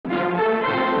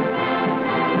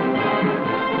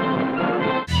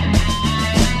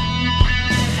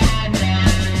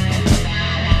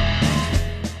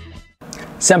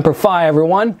Semper Fi,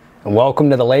 everyone, and welcome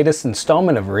to the latest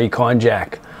installment of Recon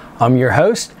Jack. I'm your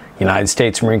host, United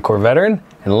States Marine Corps veteran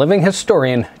and living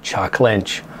historian, Chuck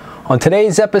Lynch. On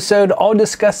today's episode, I'll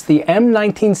discuss the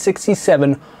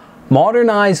M-1967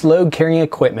 modernized load carrying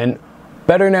equipment,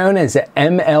 better known as the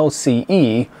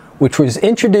MLCE, which was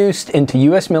introduced into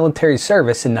U.S. military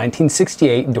service in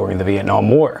 1968 during the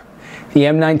Vietnam War. The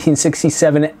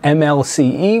M-1967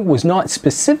 MLCE was not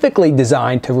specifically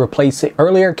designed to replace the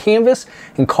earlier canvas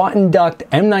and cotton duct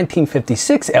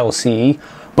M-1956 LCE,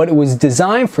 but it was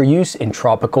designed for use in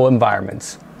tropical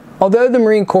environments. Although the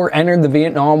Marine Corps entered the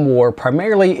Vietnam War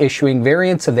primarily issuing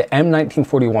variants of the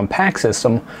M-1941 pack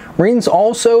system, Marines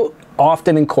also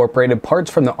often incorporated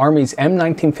parts from the Army's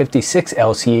M-1956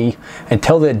 LCE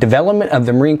until the development of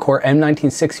the Marine Corps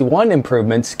M-1961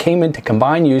 improvements came into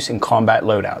combined use in combat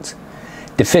loadouts.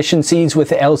 Deficiencies with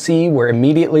the LCE were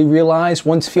immediately realized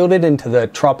once fielded into the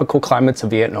tropical climates of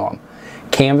Vietnam.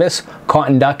 Canvas,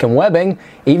 cotton duct, and webbing,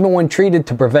 even when treated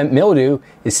to prevent mildew,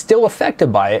 is still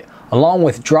affected by it, along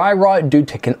with dry rot due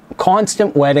to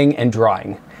constant wetting and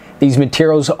drying. These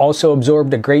materials also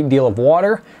absorbed a great deal of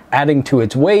water, adding to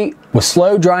its weight, with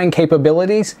slow drying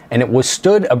capabilities, and it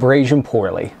withstood abrasion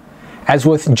poorly. As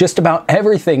with just about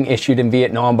everything issued in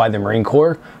Vietnam by the Marine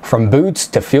Corps, from boots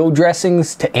to field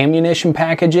dressings to ammunition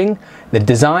packaging, the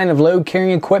design of load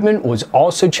carrying equipment was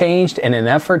also changed in an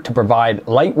effort to provide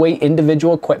lightweight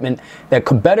individual equipment that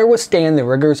could better withstand the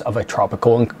rigors of a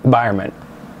tropical environment.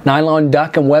 Nylon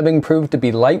duct and webbing proved to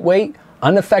be lightweight,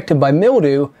 unaffected by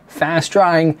mildew, fast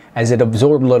drying as it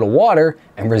absorbed little water,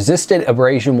 and resisted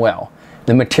abrasion well.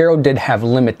 The material did have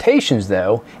limitations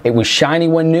though. It was shiny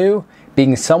when new.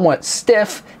 Being somewhat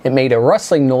stiff, it made a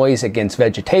rustling noise against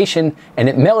vegetation, and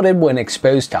it melted when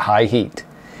exposed to high heat.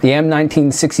 The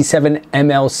M-1967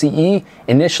 MLCE,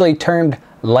 initially termed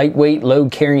Lightweight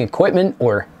Load Carrying Equipment,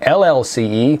 or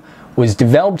LLCE, was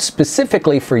developed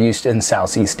specifically for use in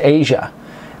Southeast Asia.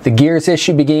 The gears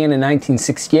issue began in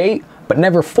 1968, but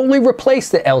never fully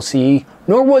replaced the LCE,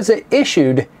 nor was it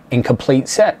issued in complete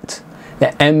sets.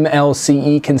 The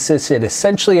MLCE consisted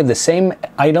essentially of the same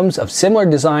items of similar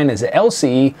design as the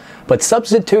LCE, but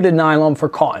substituted nylon for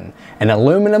cotton, and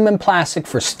aluminum and plastic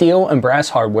for steel and brass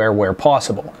hardware where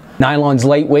possible. Nylon's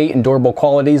lightweight and durable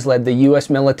qualities led the U.S.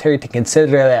 military to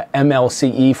consider the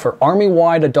MLCE for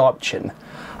Army-wide adoption.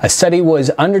 A study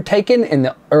was undertaken in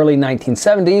the early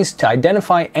 1970s to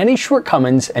identify any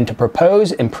shortcomings and to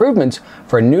propose improvements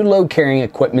for a new load-carrying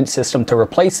equipment system to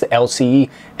replace the LCE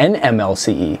and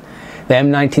MLCE. The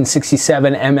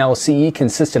M-1967 MLCE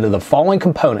consisted of the following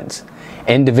components: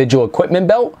 individual equipment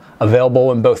belt,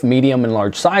 available in both medium and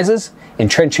large sizes,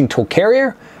 entrenching tool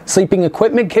carrier, sleeping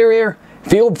equipment carrier,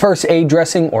 field first aid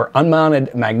dressing or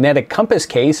unmounted magnetic compass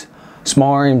case,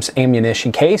 small arms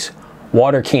ammunition case,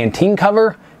 water canteen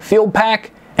cover, field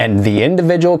pack, and the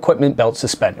individual equipment belt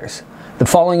suspenders. The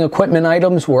following equipment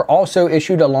items were also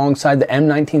issued alongside the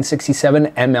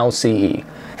M-1967 MLCE: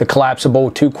 the collapsible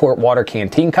 2-quart water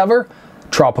canteen cover,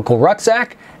 tropical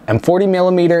rucksack, and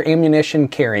 40mm ammunition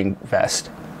carrying vest.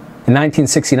 In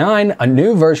 1969, a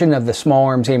new version of the small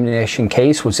arms ammunition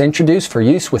case was introduced for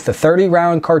use with the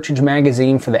 30-round cartridge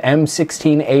magazine for the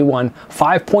M16A1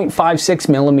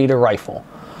 5.56mm rifle.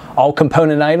 All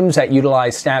component items that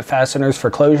utilize snap fasteners for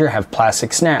closure have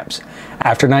plastic snaps.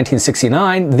 After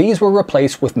 1969, these were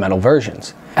replaced with metal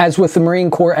versions. As with the Marine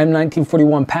Corps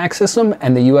M1941 pack system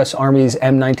and the U.S. Army's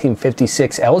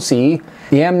M1956 LCE,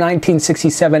 the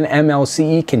M1967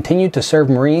 MLCE continued to serve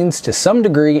Marines to some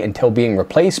degree until being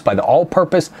replaced by the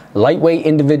all-purpose lightweight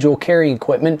individual carrying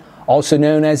equipment, also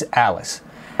known as ALICE.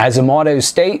 As the mottos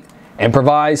state,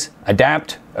 improvise,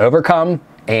 adapt, overcome,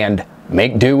 and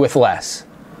make do with less.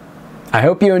 I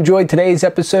hope you enjoyed today's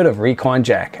episode of Recon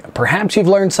Jack. Perhaps you've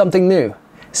learned something new.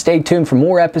 Stay tuned for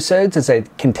more episodes as I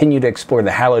continue to explore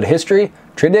the hallowed history,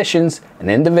 traditions,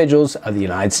 and individuals of the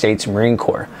United States Marine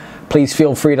Corps. Please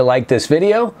feel free to like this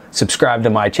video, subscribe to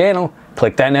my channel,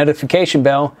 click that notification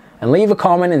bell, and leave a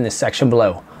comment in the section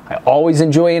below. I always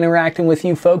enjoy interacting with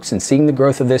you folks and seeing the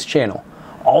growth of this channel.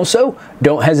 Also,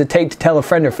 don't hesitate to tell a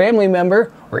friend or family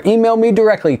member or email me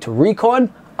directly to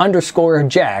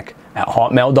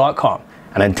recon_jack@hotmail.com.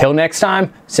 And until next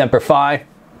time, Semper Fi,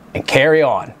 and carry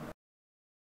on.